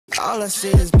All I see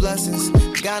is blessings,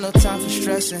 got no time for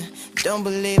stressing. Don't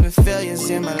believe in failures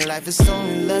in my life, it's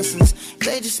only lessons.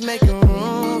 They just making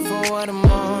room for what I'm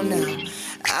on now.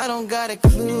 I don't got a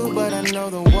clue, but I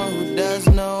know the one who does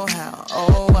know how.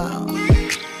 Oh wow,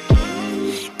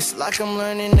 it's like I'm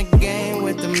learning the game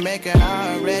with the maker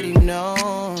I already know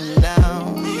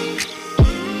now.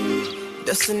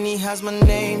 Destiny has my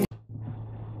name.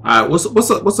 Alright, what's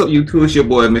up YouTube? It's your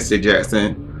boy Mr.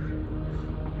 Jackson.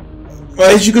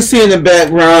 Well, as you can see in the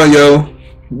background, yo,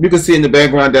 you can see in the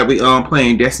background that we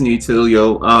playing Destiny 2,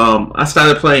 yo. I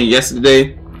started playing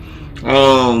yesterday.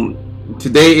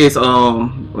 Today is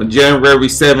January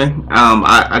 7th.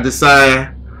 I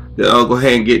decided to go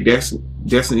ahead and get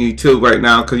Destiny 2 right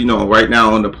now, because you know right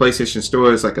now on the PlayStation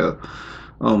Store it's like a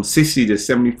 60 to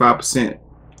 75%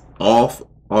 off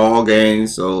all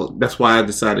games, so that's why I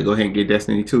decided to go ahead and get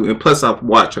Destiny 2. And plus I've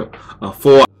watched a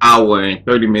 4-hour and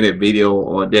 30-minute video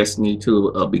on Destiny 2,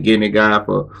 a beginning guide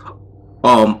for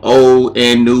old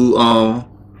and new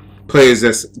players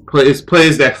that's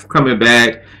coming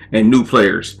back and new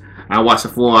players. I watched a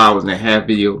 4.5-hour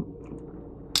video,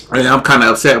 and I'm kind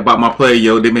of upset about my player,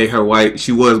 yo. They made her white.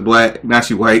 She was black, now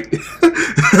she white.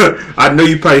 I know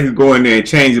you probably could go in there and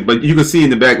change it, but you can see in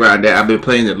the background that I've been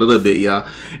playing it a little bit, y'all.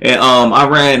 And I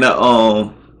ran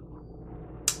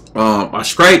a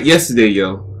strike yesterday,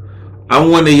 yo. I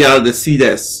wanted y'all to see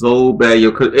that so bad,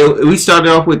 yo. Cause we started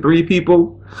off with 3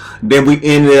 people, then we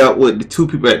ended up with the 2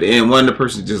 people at the end. One of the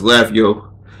person just left,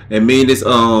 yo. And me and this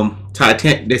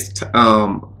Titan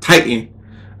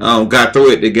got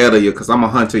through it together, yo. Cause I'm a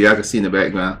hunter, y'all can see in the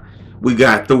background. We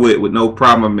got through it with no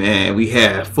problem, man. We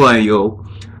had fun, yo.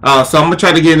 So I'm gonna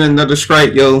try to get in another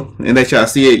strike, yo, and let y'all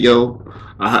see it, yo.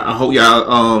 I hope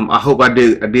y'all I hope I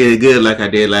did good like I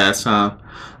did last time.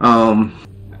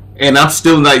 And I'm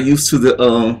still not used to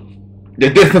the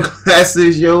different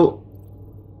classes, yo,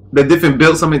 the different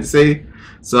builds, I meant to say.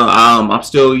 So I'm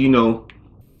still, you know,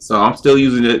 I'm still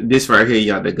using this right here,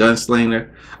 y'all, the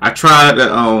gunslinger. I tried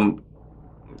the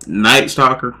Night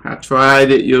Stalker. I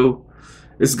tried it, yo.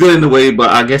 It's good in the way, but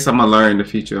I guess I'm gonna learn in the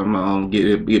future. I'm gonna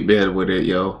get better with it,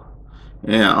 yo.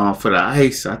 And for the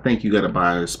ice, I think you gotta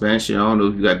buy an expansion. I don't know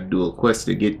if you gotta do a quest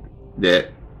to get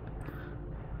that.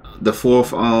 The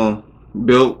 4th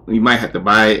build, you might have to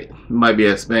buy it. It might be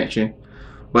an expansion,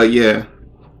 but yeah.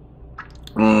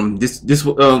 This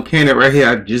cannon right here,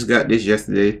 I just got this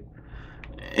yesterday,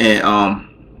 and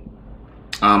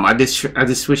I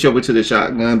just switched over to the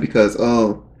shotgun because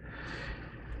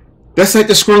that's like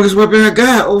the strongest weapon I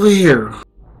got over here.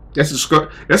 That's the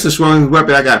strongest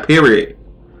weapon I got, period.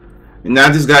 And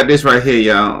I just got this right here,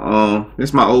 y'all. This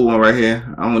is my old one right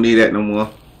here. I don't need that no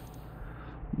more.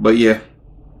 But yeah,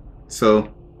 so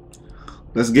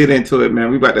let's get into it, man.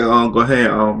 We about to go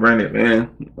ahead and run it, man.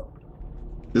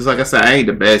 Just like I said, I ain't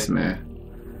the best, man.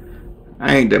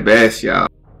 I ain't the best, y'all.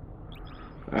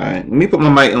 Alright, let me put my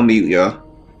mic on mute, y'all.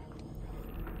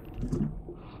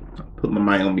 Put my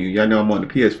mic on mute. Y'all know I'm on the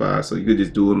PS5, so you could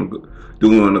just do it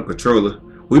on the controller.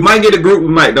 We might get a group, we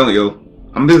might don't, yo.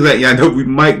 I'm just letting y'all know we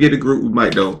might get a group, we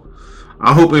might don't.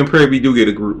 I hope and pray we do get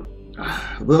a group.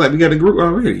 Look like we got a group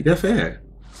already. That fast.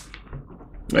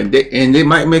 And they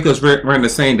might make us run the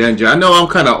same dungeon. I know I'm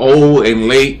kind of old and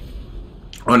late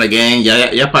on the game.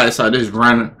 Y'all probably saw this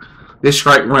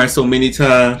strike run so many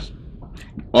times.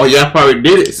 Or y'all probably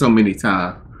did it so many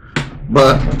times.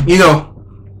 But, you know,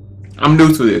 I'm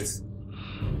new to this.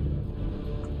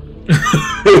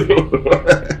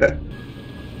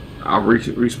 Our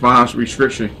response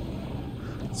restriction.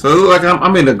 So it looks like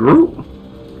I'm in a group.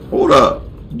 Hold up.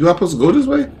 Do I supposed to go this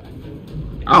way?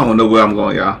 I don't know where I'm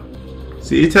going, y'all.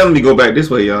 See, it's telling me to go back this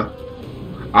way, y'all.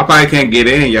 I probably can't get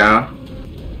in, y'all.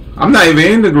 I'm not even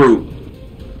in the group.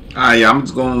 Alright, y'all. I'm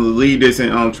just going to leave this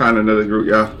and trying another group,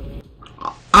 y'all.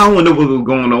 I don't know what was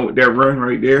going on with that run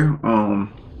right there.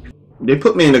 They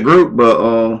put me in the group,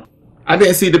 but I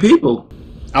didn't see the people.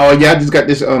 Oh yeah, I just got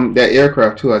this that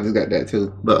aircraft too. I just got that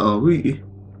too. But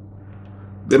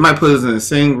they might put us in the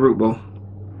same group, bro.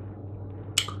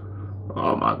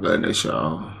 Oh my goodness,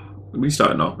 y'all. We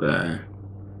starting off bad.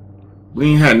 We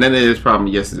ain't had none of this problem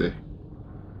yesterday,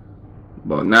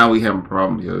 but now we having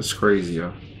problems, yo. It's crazy,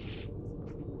 yo.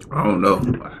 I don't know.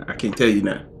 I can't tell you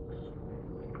that.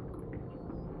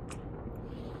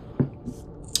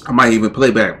 I might even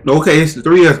play back. Okay, it's the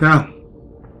 3 of us now.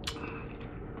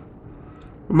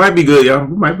 We might be good, y'all.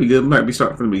 We might be good. We might be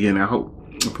starting from the beginning. I hope.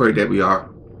 I pray that we are.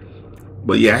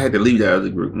 But yeah, I had to leave that other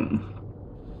group.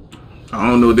 I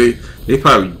don't know. They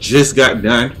probably just got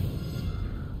done,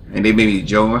 and they made me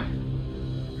join.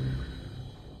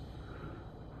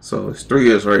 So it's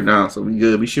 3 of us right now. So we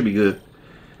good. We should be good.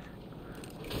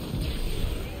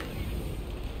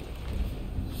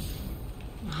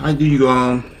 How do you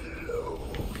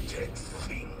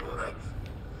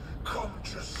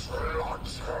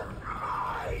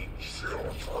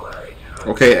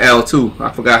Okay, L2.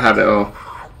 I forgot how to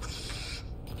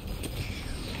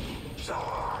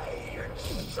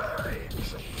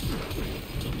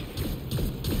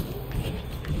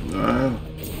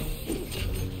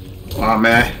oh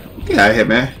man, get out of here,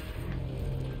 man.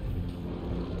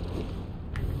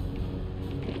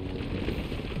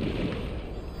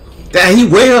 Damn, he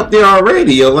way up there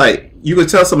already, yo. Like, you could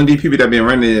tell some of these people that been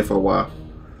running there for a while.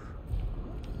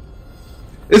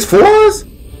 It's fours?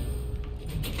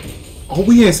 Oh,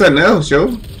 we ain't something else,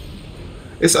 yo.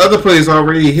 It's other players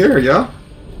already here, y'all.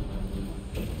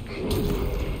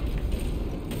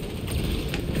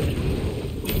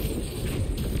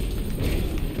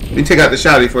 Let me take out the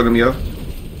shotty for them, yo.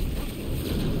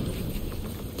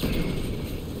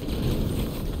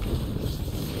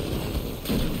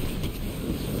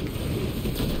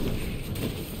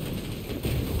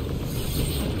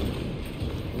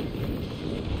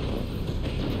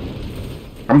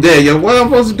 I'm dead, yo. What am I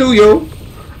supposed to do, yo?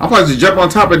 I'm supposed to jump on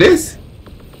top of this?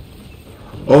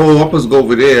 Oh, I'm supposed to go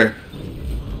over there.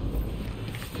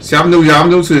 See, I'm new, y'all. I'm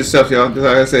new to this stuff, y'all. Just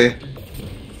like I said.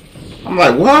 I'm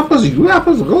like, what am I supposed to do? Where am I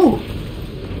supposed to go?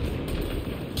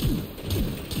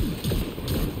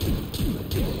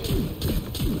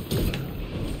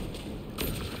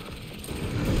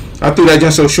 I threw that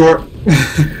just so short.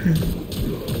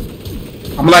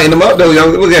 I'm lighting them up, though, yo.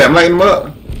 Look at it. I'm lighting them up.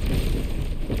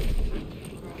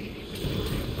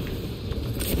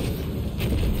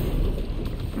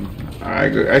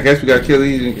 Alright, good. I guess we gotta kill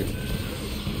these niggas.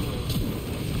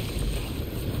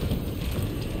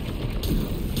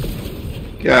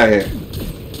 Get out of here.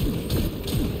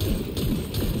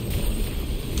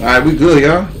 Alright, we good,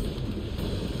 y'all.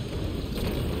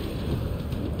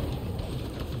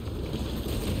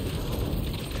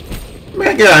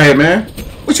 Man, get out of here, man.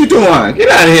 What you doing? Get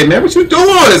out of here, man. What you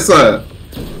doing, son?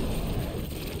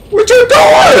 What you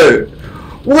doing?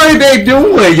 What are they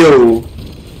doing, yo?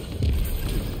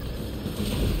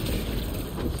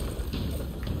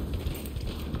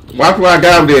 Watch where I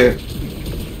got him there.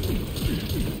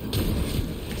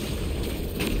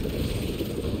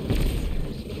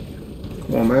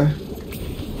 Come on, man.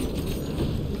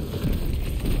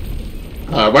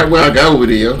 Right where I got over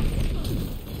there, yo.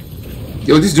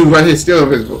 Yo, this dude right here is still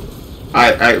invisible.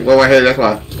 Alright, well, right here, that's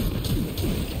why.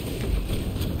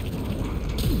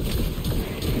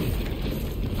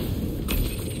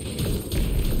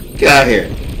 Get out of here.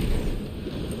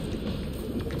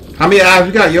 How many eyes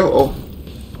you got, yo? Oh.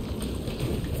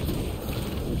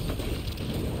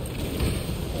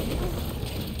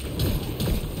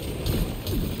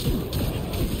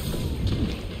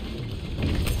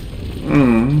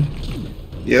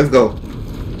 Yeah, let's go.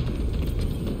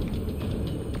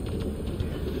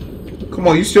 Come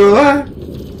on, you still alive?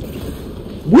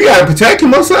 We gotta protect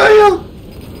him outside, yo.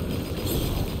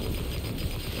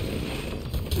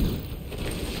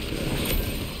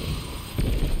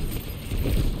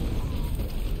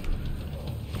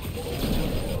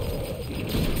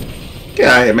 Get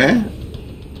out of here, man.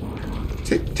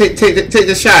 Take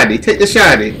the shotty. Take the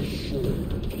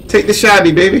shotty. Take the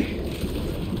shotty, baby.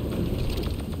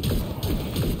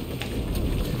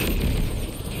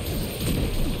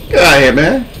 Get out of here,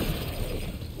 man.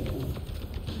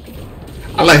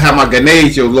 I like how my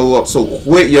grenades, yo, blow up so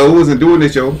quick, yo. Who wasn't doing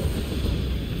this, yo?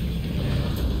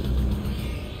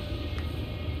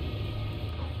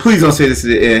 Please don't say this is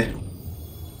the end.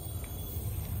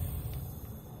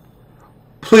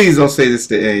 Please don't say this is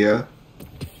the end, yo.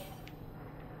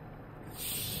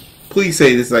 Please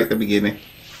say this is like the beginning.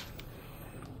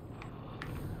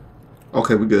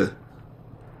 Okay, we good.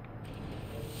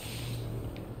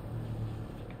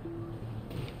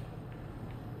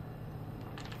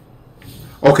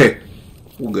 Okay,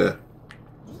 we're good.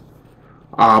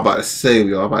 Oh, I'm about to say,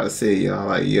 yo. I'm about to say, y'all.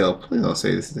 Like, yo, please don't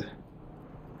say this.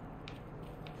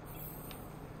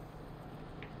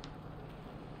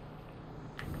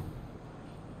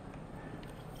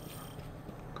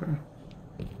 Okay.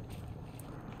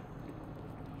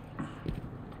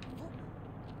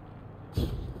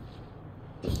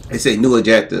 They say new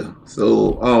objective.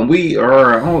 So, we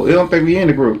are. I don't think we in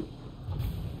the group.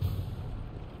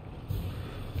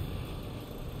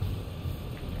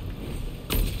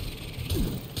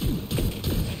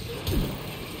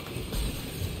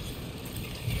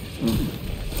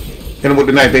 Hit him with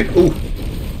the knife, baby. Ooh.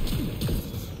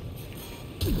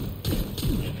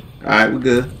 Alright, we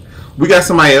good. We got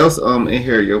somebody else in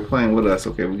here, yo, playing with us.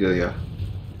 Okay, we good, y'all.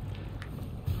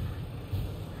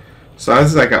 So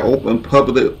this is like an open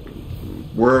public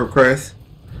world quest.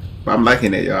 But I'm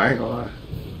liking it, y'all. I ain't gonna lie.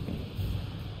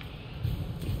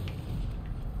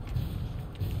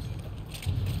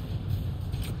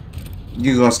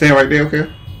 You gonna stand right there, okay?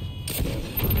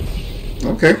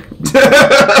 Okay.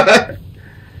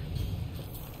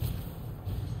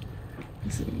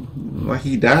 Why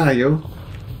he died, yo?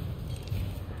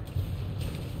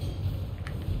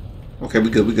 Okay, we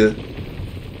good, we good.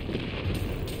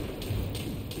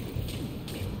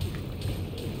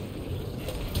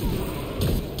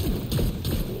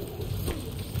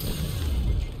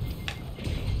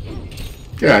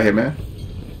 Get out of here, man.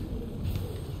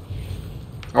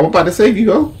 I was about to save you,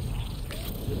 yo.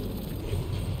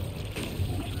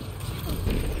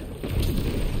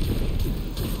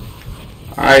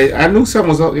 I knew something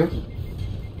was up, yo.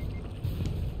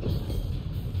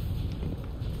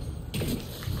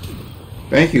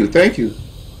 Thank you, thank you.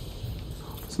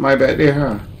 Somebody back there,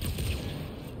 huh?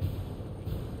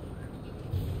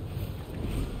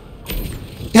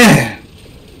 Yeah.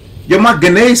 Yo, my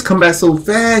grenades come back so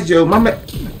fast, yo. My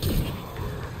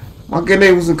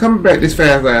grenade wasn't coming back this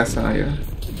fast last time,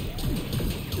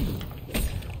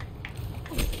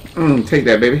 yo. Take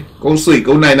that, baby. Go to sleep.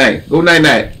 Go night-night. Go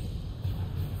night-night.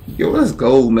 Yo, let's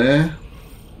go, man.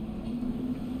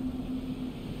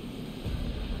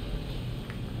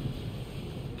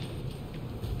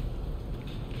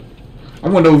 I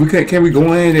wonder if we can we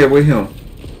go in there with him?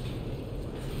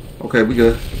 Okay, we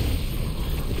good.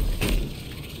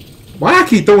 Why I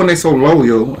keep throwing this so low,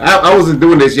 yo? I wasn't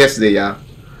doing this yesterday, y'all.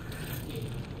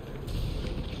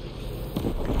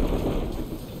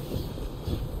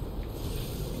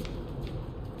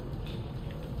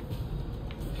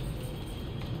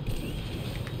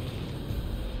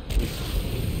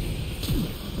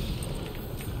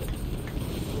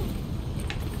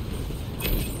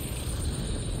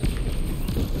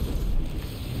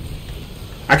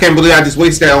 I can't believe I just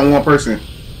wasted that on one person.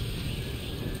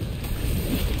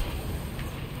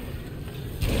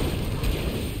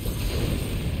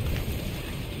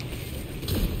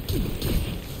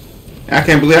 I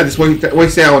can't believe I just wasted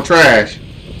that on trash.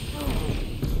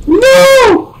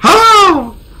 No!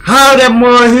 How? How that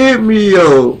man hit me,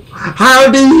 yo? How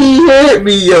did he hit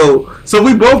me, yo? So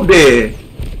we both dead.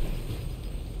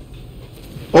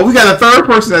 Oh, we got a third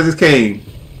person that just came.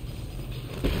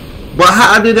 But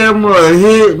how did that man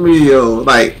hit me, yo?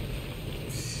 Like,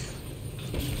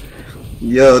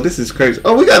 yo, this is crazy.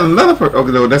 Oh, we got another person.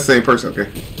 Okay, no, that's the same person.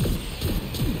 Okay.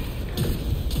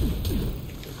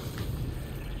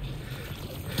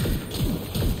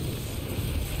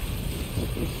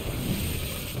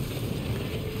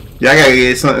 Yeah, I gotta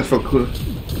get something for cool.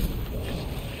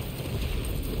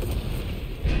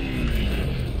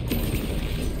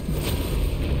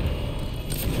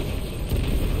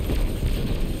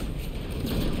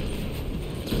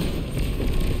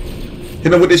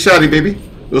 Hit him with this shotty, baby.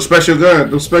 Those special gun,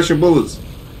 those special bullets.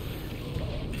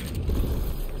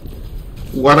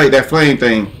 Ooh, I like that flame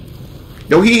thing.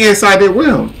 Yo, he inside there with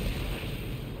him.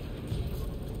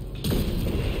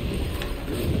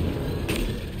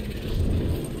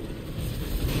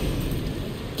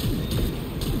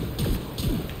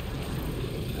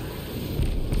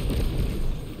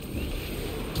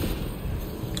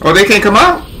 Oh, they can't come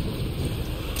out?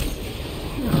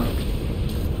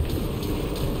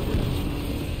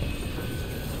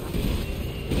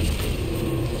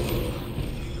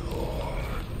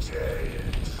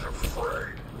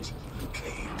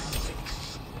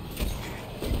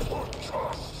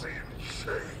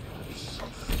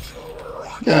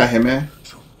 Get out of here, man.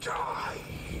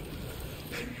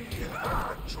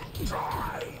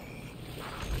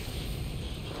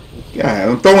 Yeah,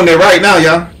 I'm throwing it right now,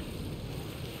 y'all.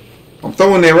 I'm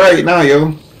throwing it right now,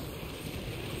 yo.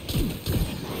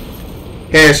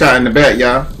 Headshot in the back,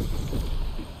 y'all.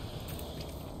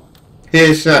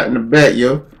 Headshot in the back,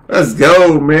 yo. Let's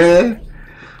go, man.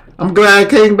 I'm glad I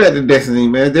came back to Destiny,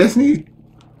 man. Destiny,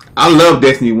 I love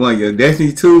Destiny 1, yo.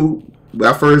 Destiny 2, when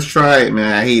I first tried it,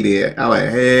 man, I hated it. I like,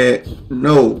 heck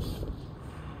no.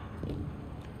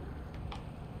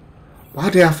 Why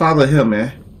did I follow him,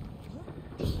 man?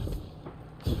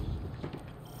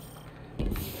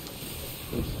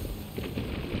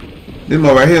 This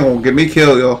man right here won't get me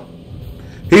killed, yo.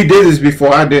 He did this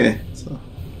before I didn't. So.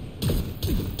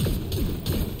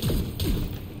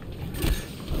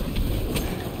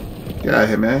 Get out of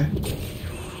here, man.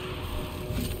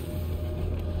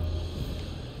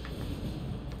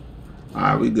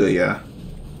 Alright, we good, y'all.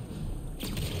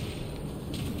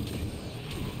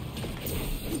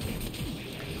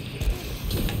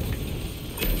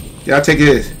 Y'all take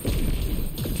this.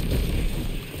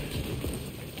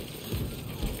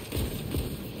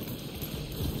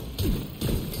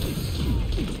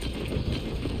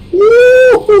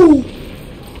 Woo!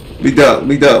 Me duck,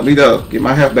 me duck, me duck. Get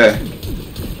my health back.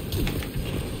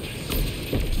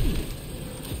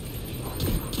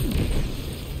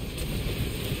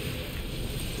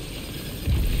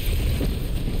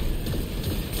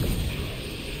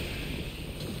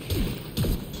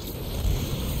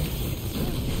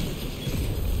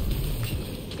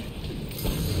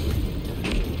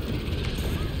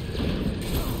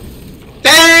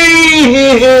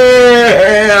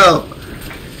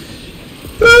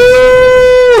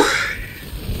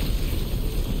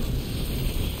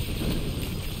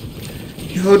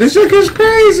 This trick is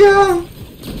crazy, y'all.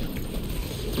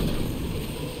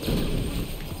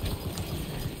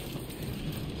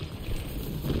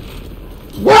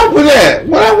 What was that?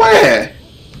 What was that?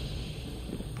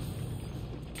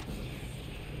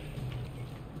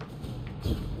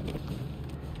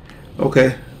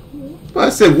 Okay. I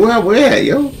said, where we at,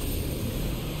 yo?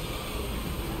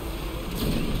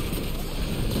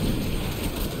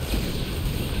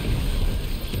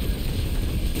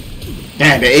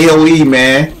 Damn, the AOE,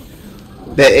 man.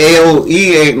 The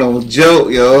AOE ain't no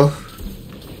joke, yo.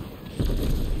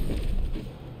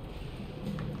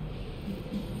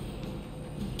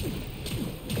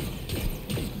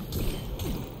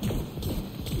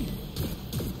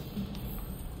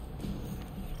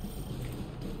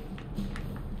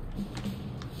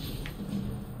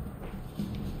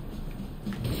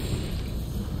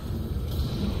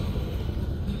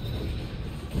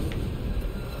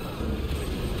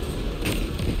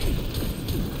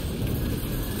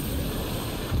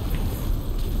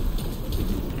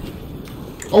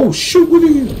 Oh shoot, what are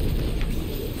you?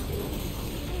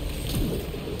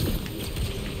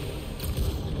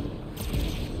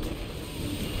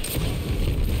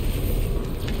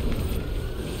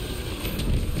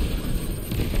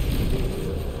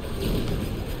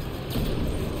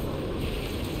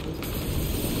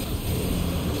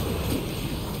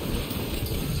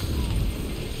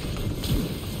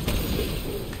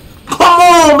 Come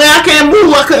on, man, I can't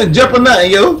move, I couldn't jump or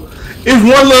nothing, yo. It's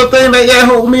one little thing that y'all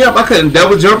hold me up. I couldn't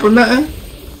double jump or nothing.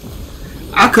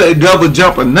 I couldn't double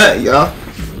jump or nothing, y'all.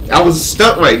 I was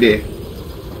stuck right there.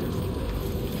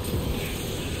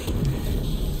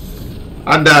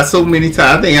 I died so many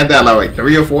times. I think I died like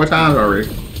 3 or 4 times already.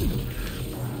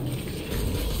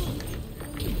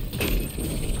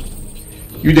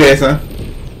 You dead, son?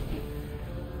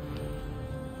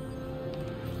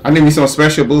 I need me some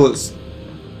special bullets.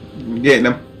 I'm getting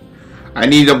them. I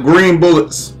need them green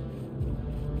bullets.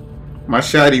 My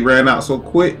shotty ran out so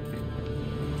quick.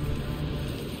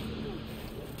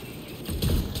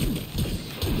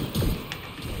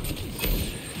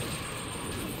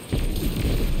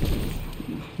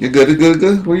 You're good, good,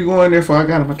 good. Where you going there for? I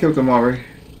got him. I killed him already.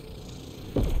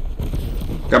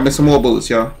 Got me some more bullets,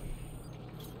 y'all.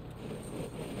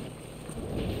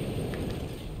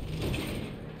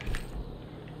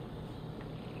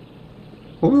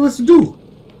 What we supposed to do?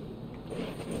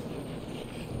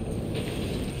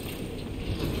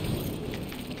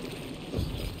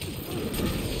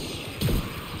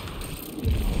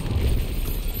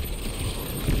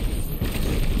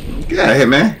 Get out of here,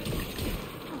 man.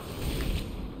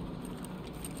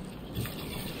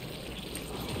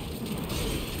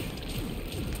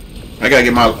 I gotta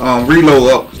get my reload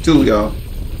up too, y'all.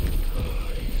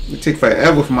 It take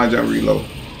forever for my jump reload.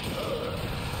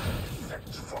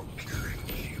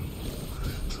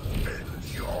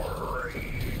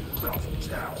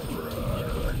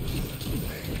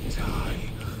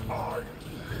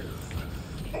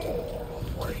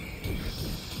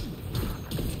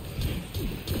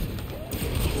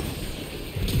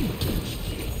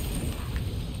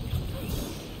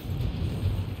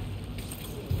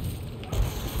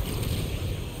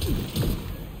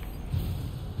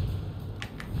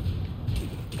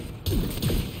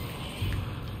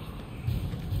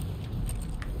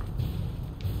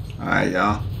 Alright,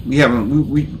 y'all. We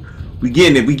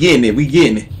getting it. We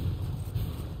getting it.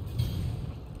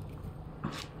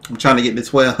 I'm trying to get to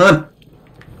 1200.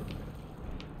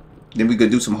 Then we could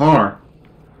do some harm.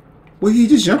 Where he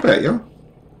just jump at, yo?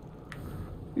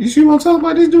 You see what I'm talking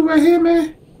about? This dude right here,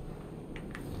 man.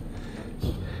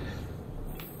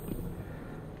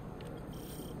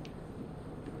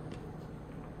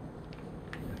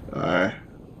 Alright.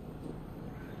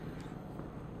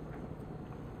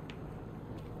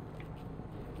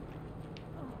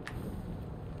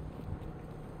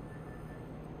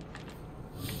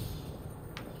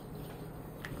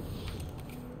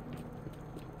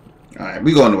 Alright,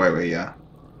 we going the right way, y'all.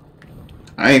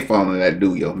 I ain't following that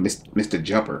dude, yo. Mr.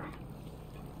 Jumper.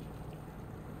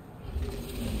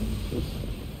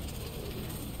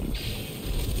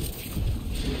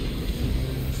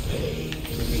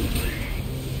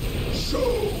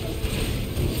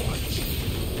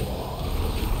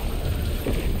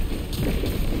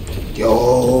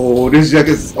 Yo, this jacket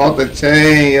is off the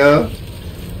chain, yo.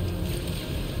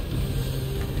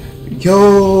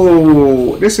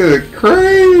 Yo, this is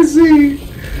crazy.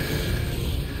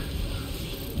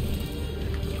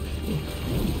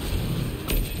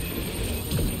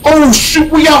 Oh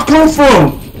shoot, where y'all come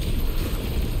from?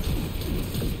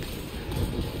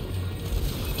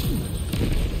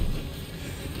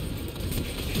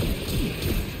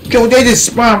 Yo, they just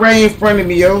spawned right in front of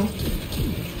me, yo.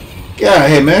 Get out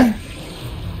of here, man.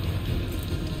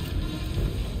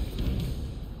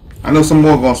 I know some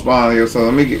more gonna spawn here, so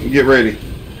let me get ready.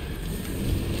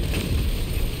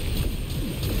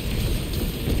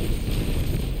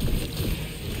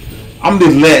 I'm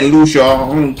just letting loose,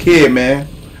 y'all. I don't care, man.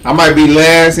 I might be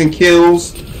last in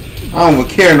kills. I don't even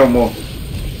care no more.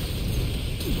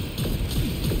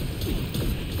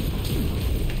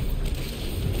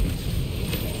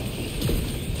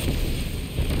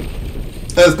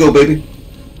 Let's go, baby.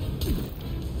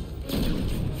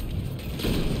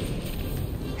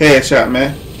 Headshot,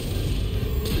 man.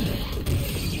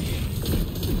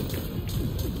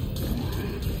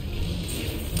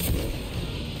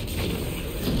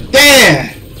 Damn!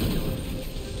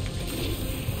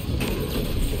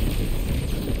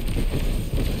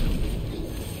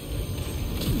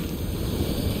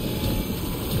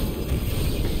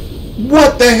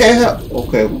 What the hell?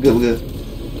 Okay, we're good, we're good.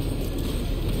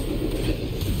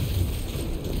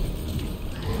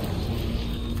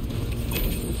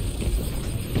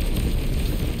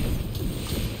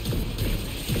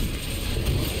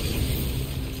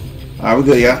 Alright, we're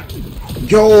good, y'all.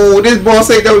 Yo, this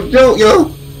boss ain't no joke,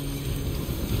 yo.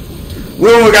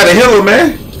 We only got a hill,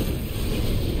 man.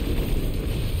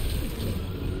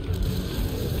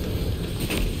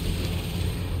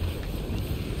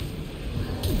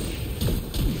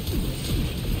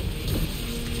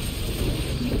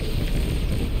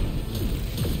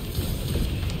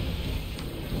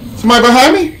 Somebody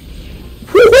behind me?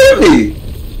 Who hit me?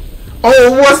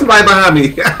 Oh, what's somebody behind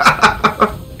me?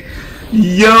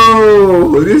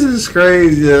 Yo, this is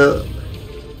crazy, yo.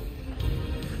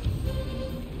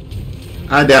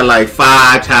 I died like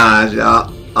 5 times,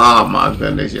 y'all. Oh my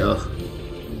goodness, yo.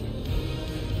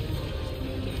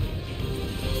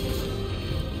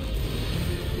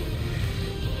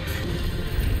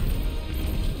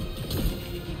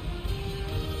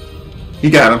 He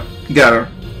got him. He got her.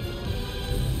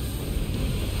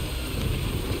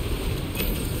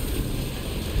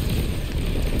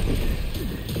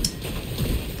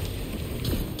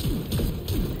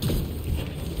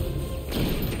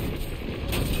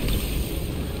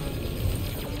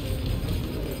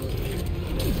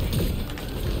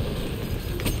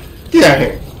 Get out of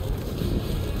here.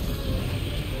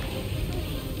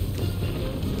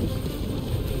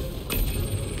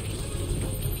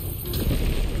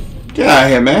 Get out of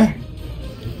here, man.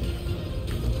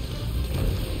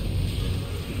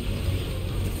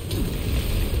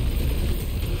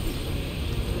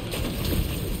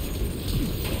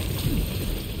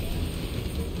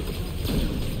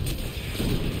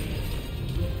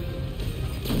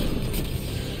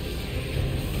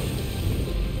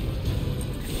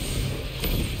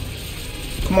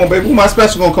 Come on, baby. Who my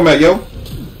special gonna come at, yo?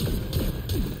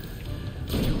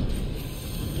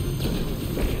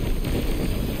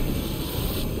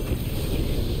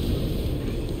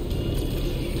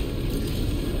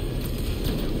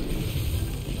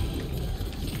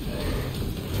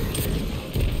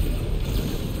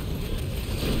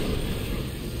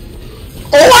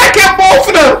 Oh, I killed both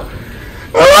of them!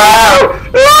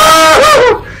 Oh,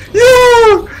 oh,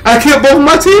 yo! I killed both of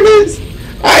my teammates!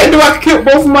 I didn't know I could kill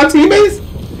both of my teammates!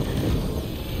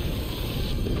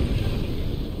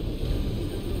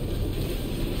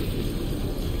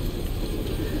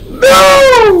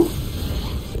 No!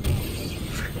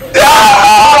 No!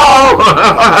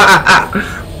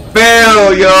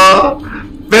 Fail, y'all!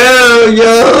 Fail,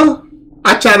 y'all!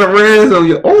 I try to res on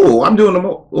you. Oh, I'm doing them.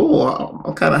 Oh,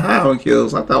 I'm kind of high on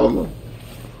kills. I thought I was low.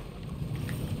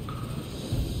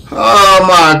 Oh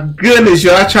my goodness,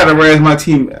 yo! I try to res my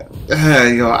team.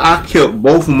 Yo, I killed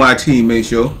both of my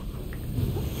teammates, yo.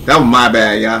 That was my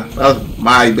bad, y'all. That was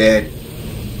my bad.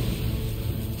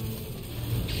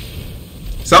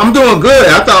 So I'm doing good.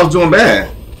 I thought I was doing bad.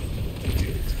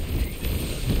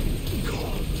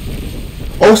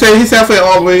 Oh, say he's halfway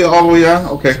all the way, yeah?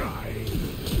 Okay.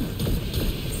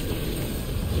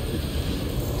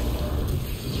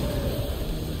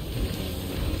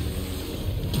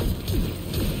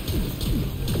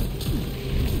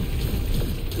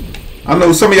 I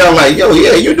know some of y'all like, yo,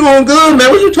 yeah, you doing good, man.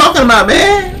 What you talking about,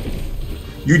 man?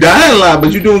 You dying a lot,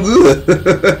 but you doing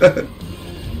good.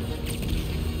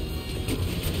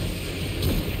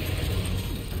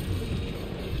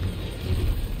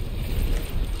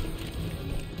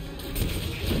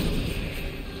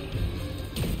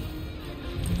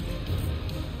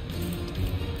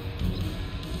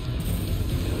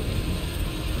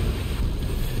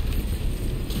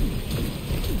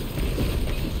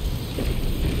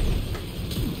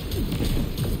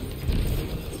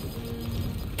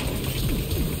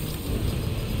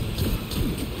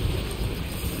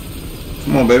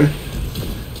 Come on, baby.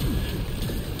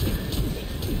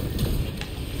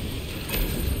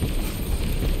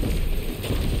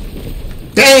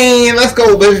 in. Let's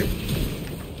go, baby.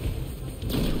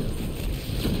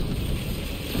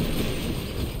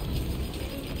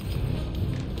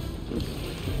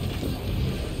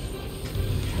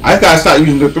 I gotta start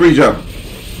using the 3 jump.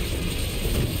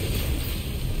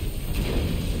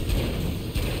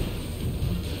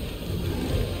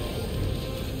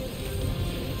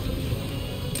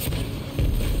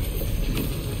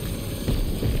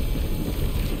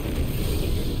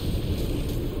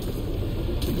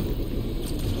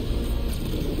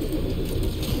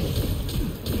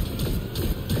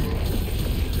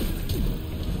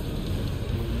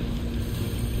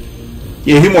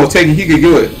 Yeah, he won't take it. He could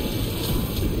do it.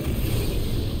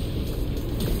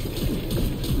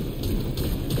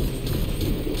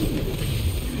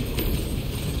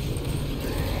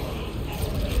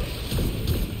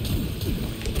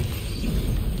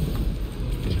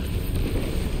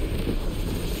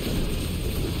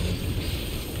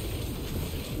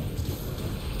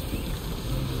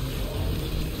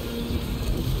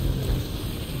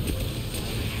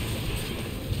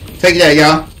 Take that,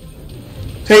 y'all.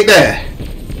 Take that.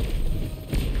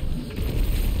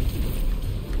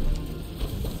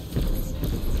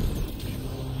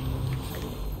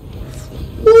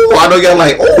 Ooh, I know y'all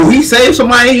like, oh, he saved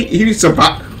somebody. He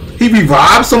survived. He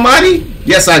revived somebody.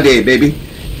 Yes, I did, baby.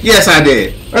 Yes, I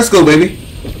did. Let's go, baby.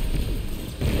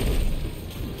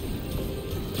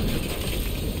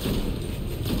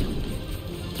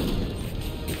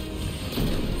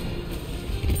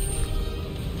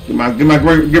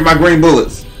 Get my green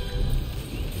bullets.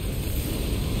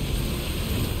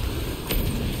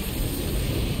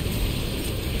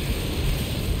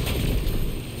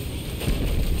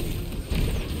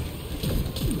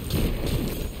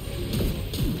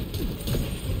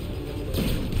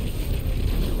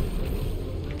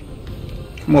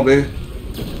 Come on, baby.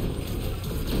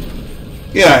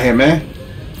 Get out of here, man.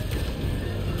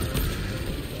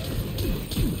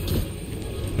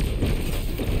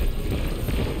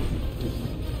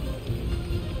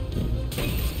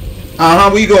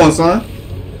 Where you going, son?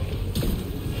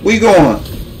 Where you going?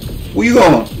 Where you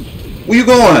going? Where you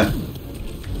going?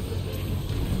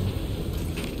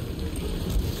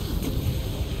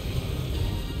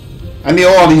 I need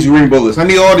all these green bullets. I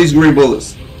need all these green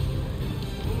bullets.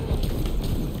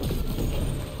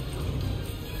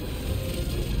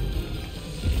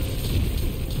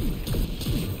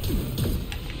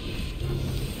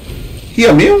 He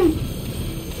immune?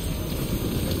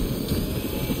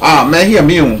 Ah, man, he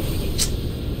immune.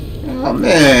 Oh,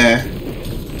 man.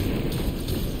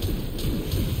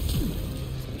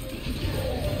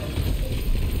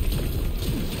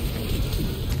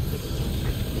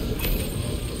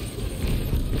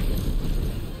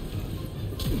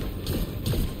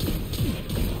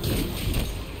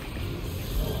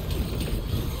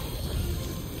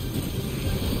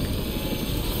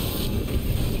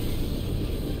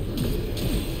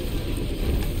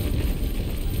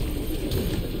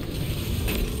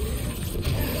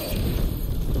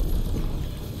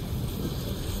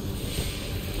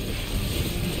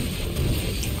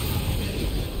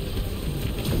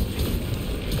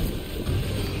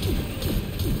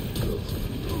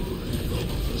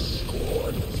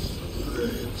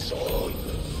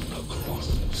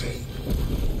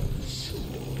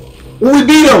 We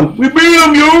beat him! We beat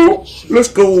him, yo! Let's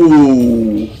go!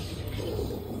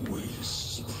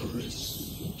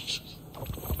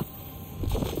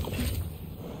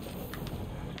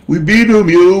 We beat him,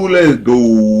 yo! Let's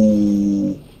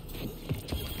go!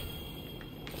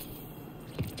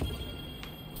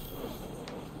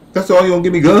 That's all you gonna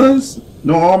give me guns?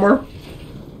 No armor?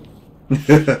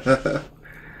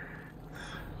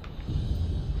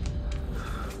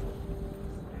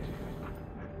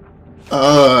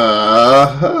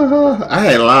 I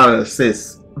had a lot of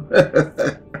assists. It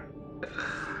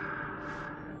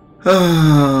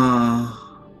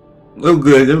was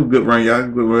good. It was a good run, y'all.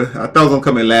 Good run. I thought I was gonna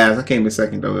come in last. I came in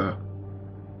second though, y'all.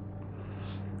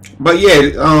 But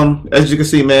yeah, as you can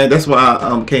see, man, that's why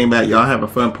I came back. Y'all having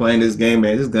fun playing this game,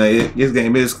 man. This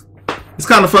game is it's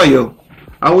kind of fun, yo.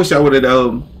 I wish I would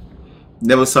have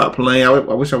never stopped playing. I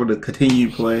wish I would have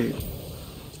continued playing,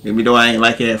 even though I ain't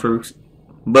like it at first.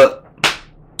 But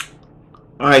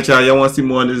alright, y'all want to see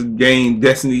more of this game,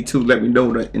 Destiny 2, let me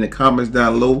know in the comments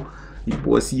down below. You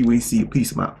boys, see you when you see you.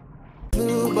 Peace out.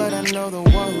 But I know the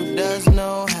one who does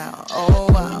know how. Oh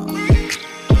wow.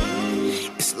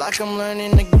 It's like I'm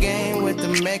learning the game with the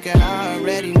maker I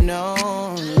already know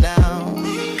now.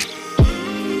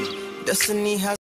 Destiny has